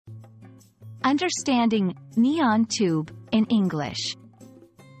Understanding neon tube in English.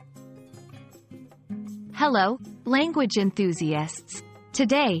 Hello, language enthusiasts.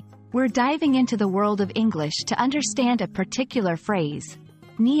 Today, we're diving into the world of English to understand a particular phrase,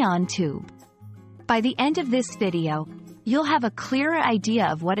 neon tube. By the end of this video, you'll have a clearer idea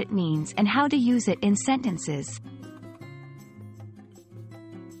of what it means and how to use it in sentences.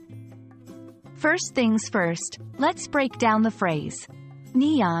 First things first, let's break down the phrase.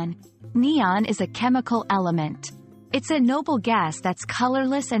 Neon. Neon is a chemical element. It's a noble gas that's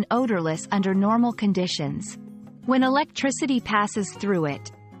colorless and odorless under normal conditions. When electricity passes through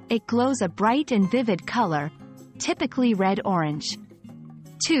it, it glows a bright and vivid color, typically red-orange.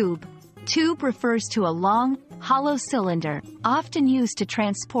 Tube. Tube refers to a long, hollow cylinder, often used to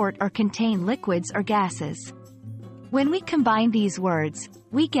transport or contain liquids or gases. When we combine these words,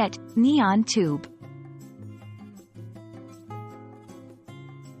 we get neon tube.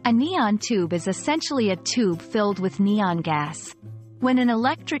 A neon tube is essentially a tube filled with neon gas. When an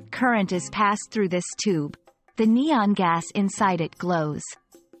electric current is passed through this tube, the neon gas inside it glows.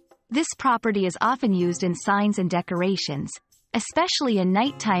 This property is often used in signs and decorations, especially in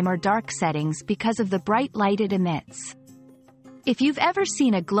nighttime or dark settings because of the bright light it emits. If you've ever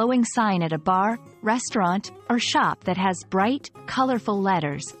seen a glowing sign at a bar, restaurant, or shop that has bright, colorful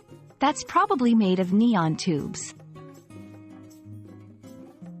letters, that's probably made of neon tubes.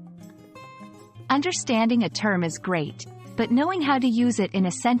 Understanding a term is great, but knowing how to use it in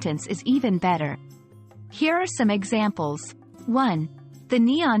a sentence is even better. Here are some examples. 1. The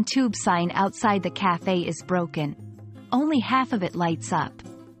neon tube sign outside the cafe is broken. Only half of it lights up.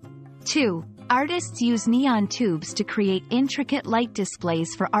 2. Artists use neon tubes to create intricate light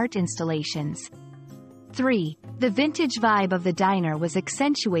displays for art installations. 3. The vintage vibe of the diner was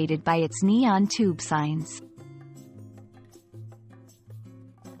accentuated by its neon tube signs.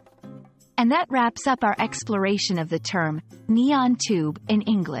 And that wraps up our exploration of the term, neon tube, in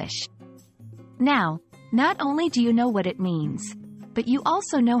English. Now, not only do you know what it means, but you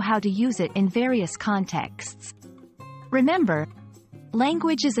also know how to use it in various contexts. Remember,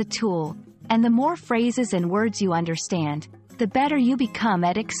 language is a tool, and the more phrases and words you understand, the better you become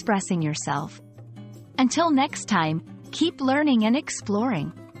at expressing yourself. Until next time, keep learning and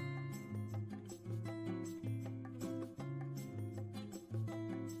exploring.